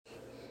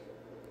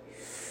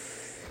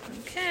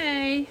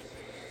Okay,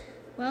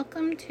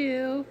 welcome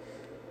to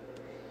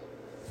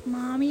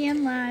Mommy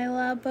and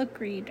Lila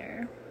Book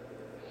Reader.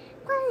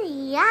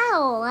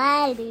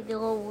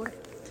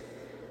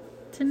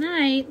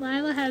 Tonight,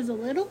 Lila has a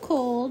little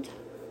cold,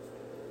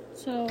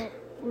 so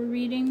we're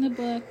reading the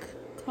book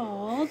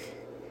called...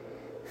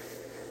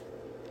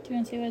 Do you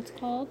want to say what it's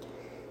called?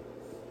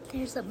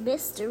 There's a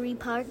mystery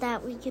part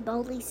that we can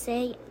only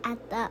say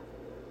at the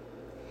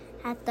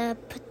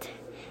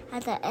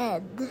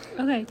end.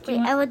 Okay. Wait,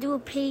 I will do a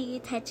paying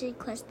attention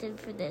question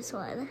for this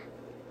one.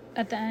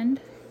 At the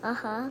end?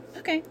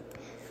 Okay.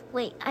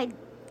 Wait, I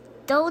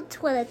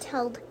don't want to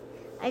tell.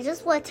 I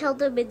just want to tell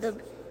them in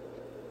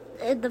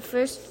the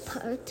first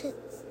part.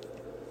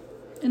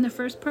 In the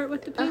first part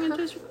with the paying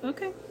attention?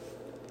 Okay.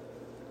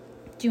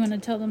 Do you want to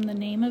tell them the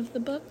name of the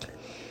book?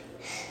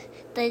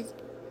 The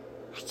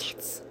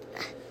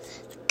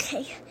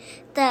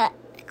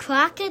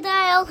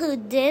Crocodile Who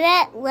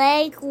Didn't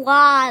Like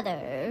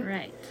Water.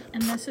 Right.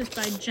 And this is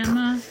by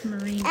Gemma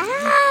Marini.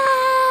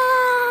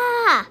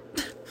 Ah!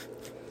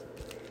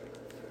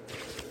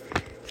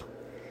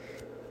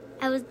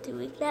 I was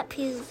doing that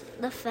because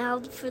the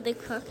found for the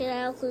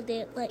crocodile who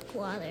didn't like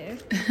water.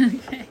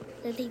 Okay.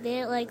 If he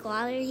didn't like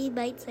water, he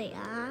might say,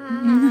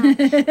 ah.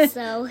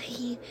 So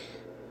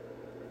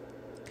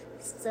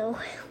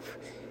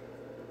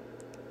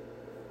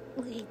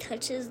when he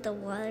touches the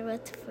water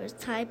at the first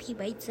time, he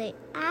might say,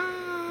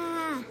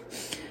 ah.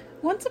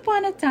 Once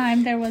upon a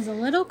time, there was a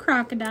little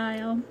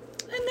crocodile,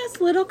 and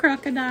this little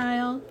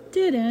crocodile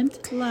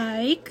didn't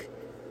like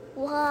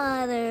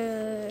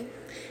water.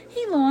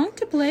 He longed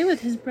to play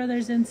with his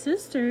brothers and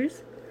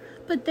sisters,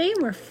 but they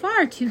were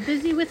far too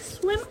busy with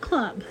swim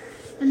club,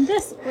 and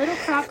this little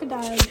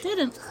crocodile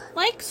didn't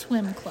like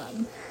swim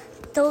club.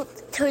 Don't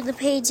turn the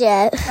page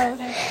yet.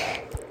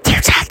 Okay.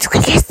 There's actually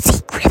a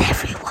secret,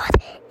 everyone.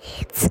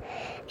 It's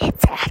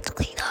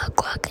actually not a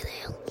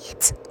crocodile.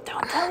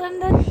 Don't tell them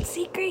the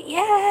secret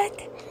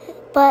yet.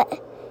 But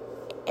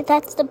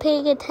that's the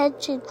paying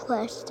attention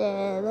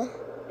question.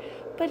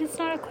 But it's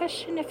not a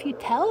question if you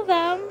tell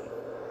them.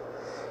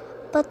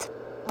 But,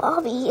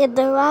 Mommy, in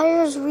the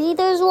Writers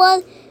Readers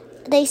one,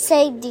 they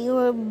say, do you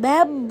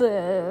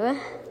remember?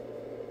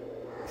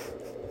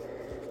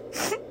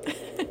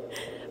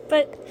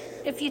 But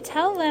if you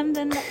tell them,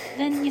 then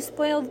you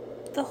spoil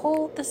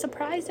the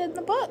surprise in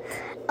the book.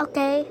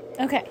 Okay.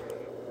 Okay.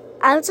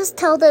 I'll just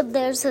tell them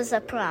there's a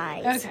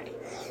surprise. Okay.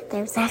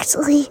 There's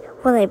actually,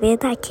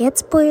 I can't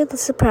spoil the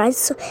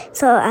surprise,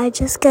 so I'm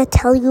just going to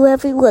tell you,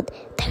 everyone,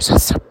 there's a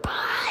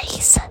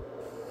surprise.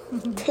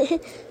 Okay.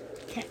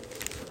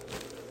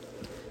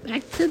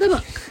 Back to the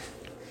book.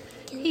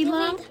 Can you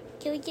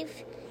give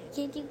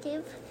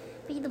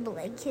me the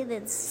blanket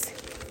and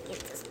get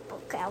this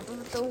book out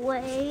of the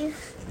way?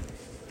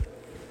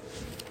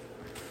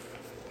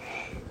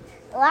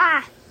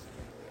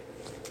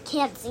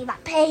 Can't see my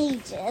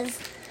pages.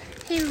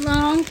 He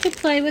longed to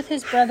play with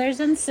his brothers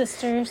and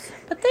sisters,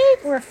 but they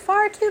were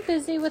far too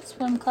busy with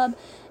swim club,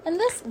 and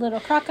this little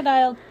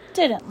crocodile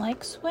didn't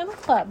like swim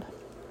club.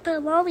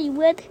 But, Mommy,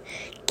 when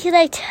can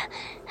I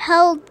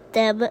tell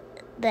them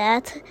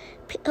that?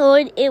 Or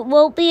it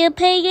won't be a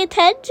paying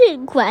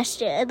attention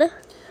question.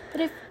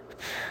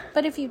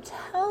 But if you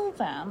tell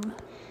them,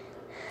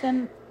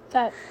 then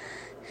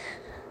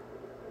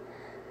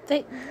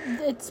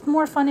it's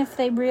more fun if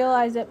they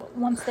realize it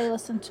once they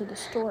listen to the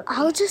story.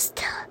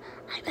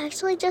 I'm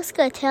actually just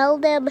going to tell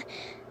them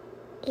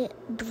it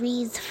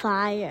breathes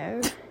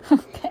fire.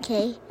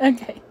 Okay.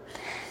 Okay.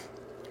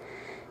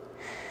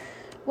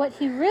 What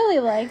he really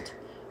liked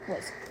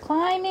was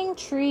climbing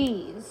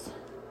trees,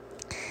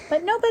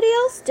 but nobody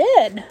else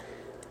did.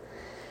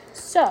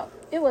 So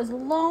it was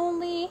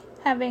lonely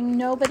having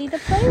nobody to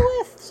play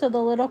with, so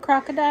the little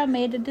crocodile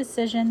made a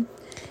decision.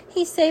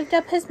 He saved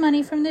up his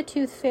money from the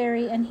Tooth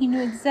Fairy, and he knew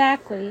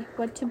exactly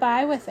what to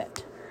buy with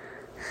it.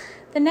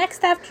 The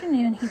next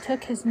afternoon, he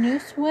took his new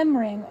swim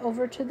ring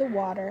over to the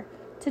water.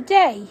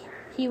 Today,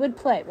 he would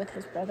play with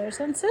his brothers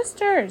and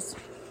sisters.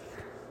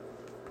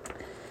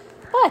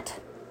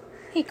 But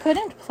he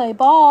couldn't play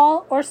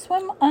ball or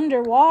swim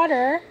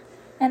underwater,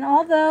 and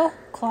although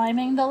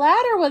climbing the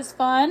ladder was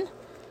fun,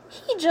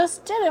 he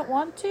just didn't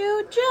want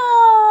to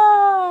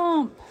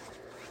jump.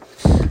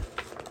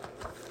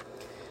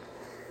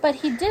 But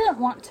he didn't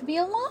want to be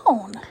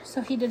alone,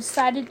 so he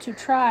decided to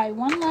try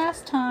one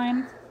last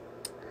time.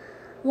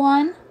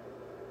 1,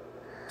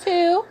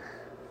 2,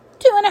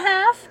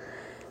 2.5,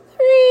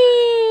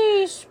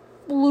 3,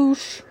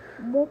 sploosh.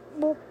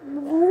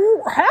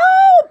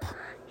 Help!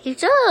 He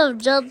should have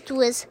jumped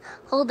with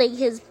holding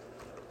his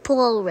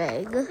pull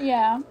ring.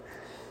 Yeah.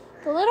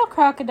 The little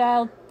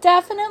crocodile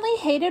definitely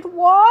hated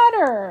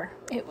water.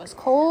 It was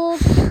cold,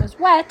 it was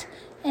wet,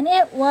 and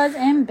it was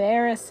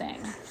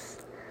embarrassing.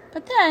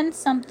 But then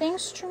something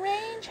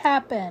strange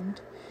happened.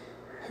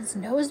 His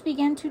nose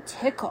began to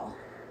tickle,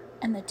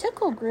 and the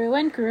tickle grew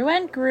and grew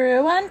and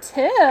grew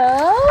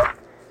until...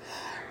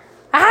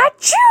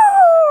 Achoo!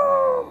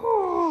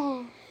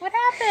 What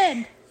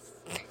happened?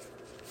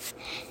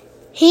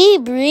 He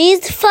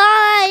breathed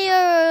fire.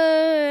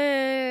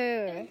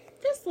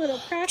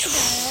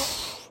 crocodile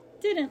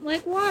didn't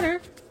like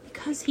water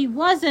because he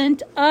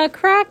wasn't a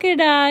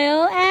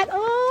crocodile at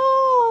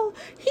all.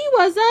 He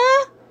was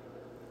a...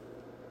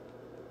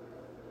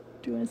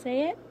 Do you want to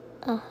say it?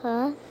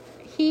 Uh-huh.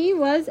 He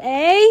was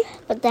a...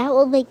 But that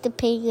will make the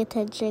paying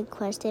attention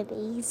question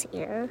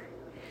easier.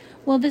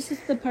 Well, this is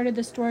the part of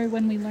the story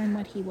when we learn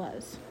what he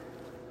was.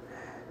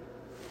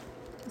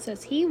 It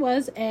says he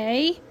was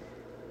a...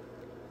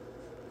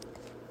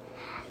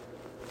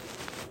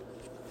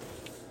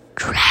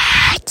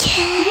 Dragon!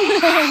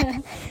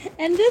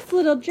 And this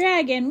little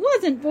dragon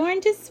wasn't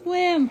born to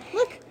swim.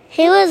 Look.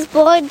 He was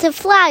born to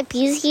fly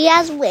because he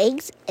has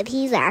wings and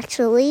he's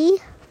actually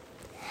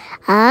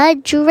a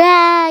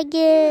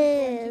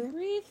dragon. To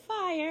breathe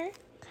fire.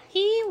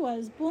 He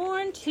was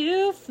born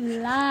to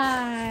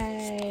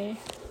fly.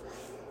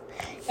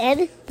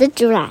 And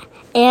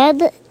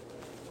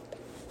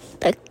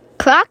the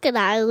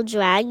crocodile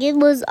dragon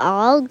was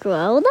all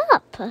grown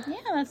up. Yeah,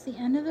 that's the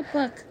end of the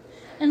book.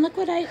 And look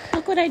what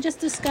I just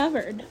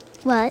discovered.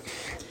 What?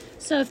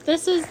 So if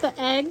this is the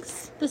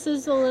eggs, this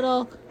is a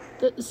little...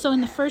 So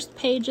in the first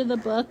page of the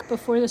book,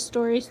 before the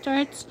story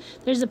starts,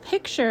 there's a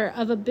picture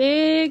of a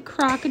big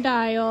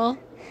crocodile,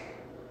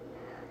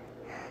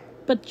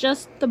 but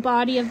just the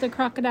body of the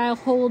crocodile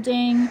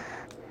holding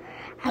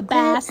a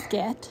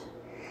basket.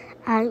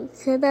 I'm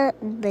gonna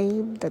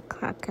name the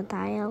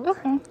crocodile.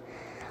 Okay.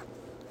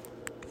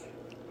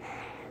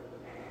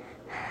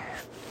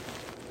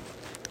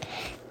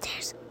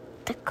 There's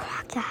the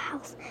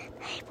crocodile's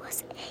name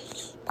was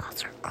Aggie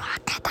Mother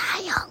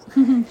Crocodile.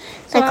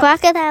 The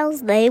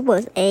crocodile's name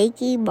was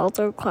Aggie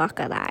Mother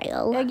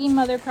Crocodile. Eggy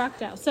Mother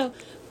Crocodile. So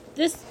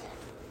this...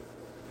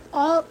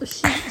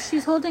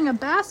 she's holding a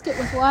basket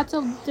with lots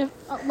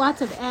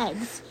of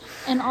eggs,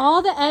 and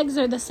all the eggs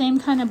are the same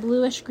kind of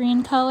bluish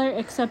green color,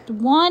 except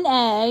one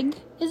egg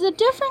is a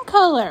different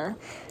color.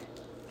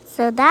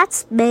 So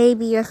that's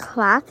maybe a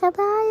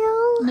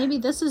crocodile. Maybe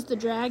this is the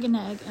dragon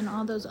egg, and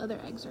all those other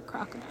eggs are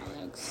crocodile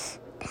eggs.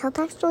 I don't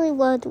actually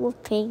want to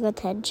paying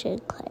attention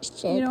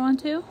question. You don't want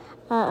to?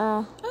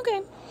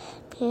 Okay.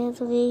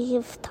 Because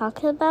we've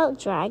talked about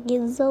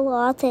dragons a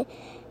lot, and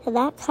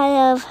that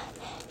kind of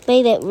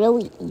made it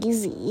really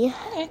easy.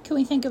 Okay, can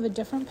we think of a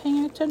different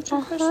paying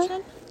attention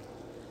question?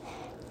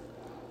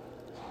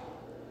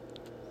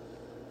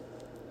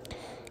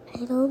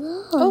 I don't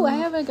know. Oh, I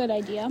have a good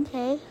idea.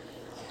 Okay.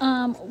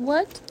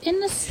 What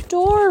in the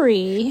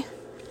story,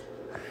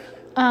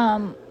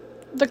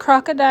 the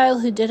crocodile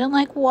who didn't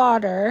like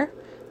water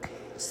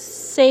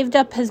saved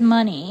up his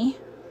money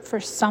for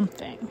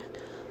something.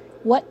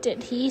 What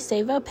did he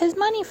save up his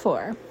money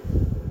for?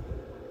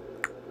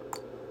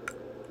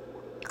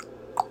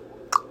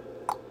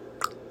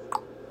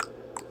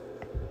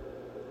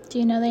 Do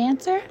you know the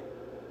answer?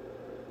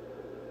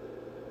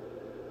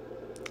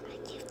 I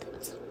give them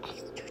some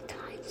extra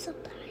time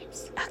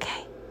sometimes.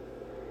 Okay.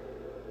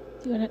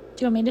 Do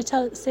you want me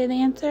to say the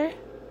answer?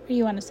 Or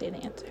you want to say the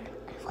answer?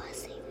 I want to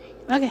say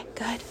that. Okay,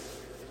 good.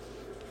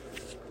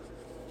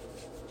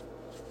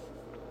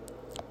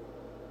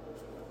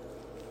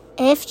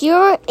 If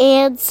your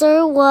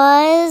answer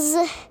was...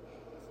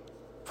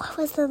 What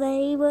was the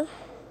name? A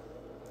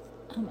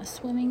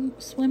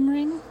swim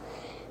ring.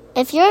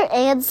 If your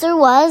answer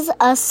was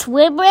a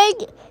swim ring,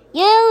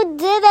 you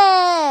did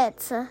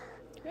it!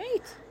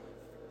 Great.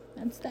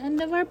 That's the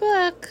end of our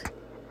book.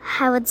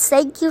 I would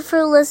thank you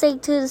for listening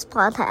to this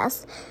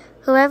podcast.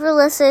 Whoever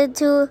listened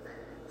to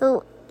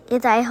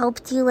it, I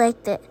hope you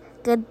liked it.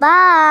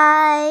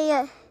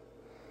 Goodbye!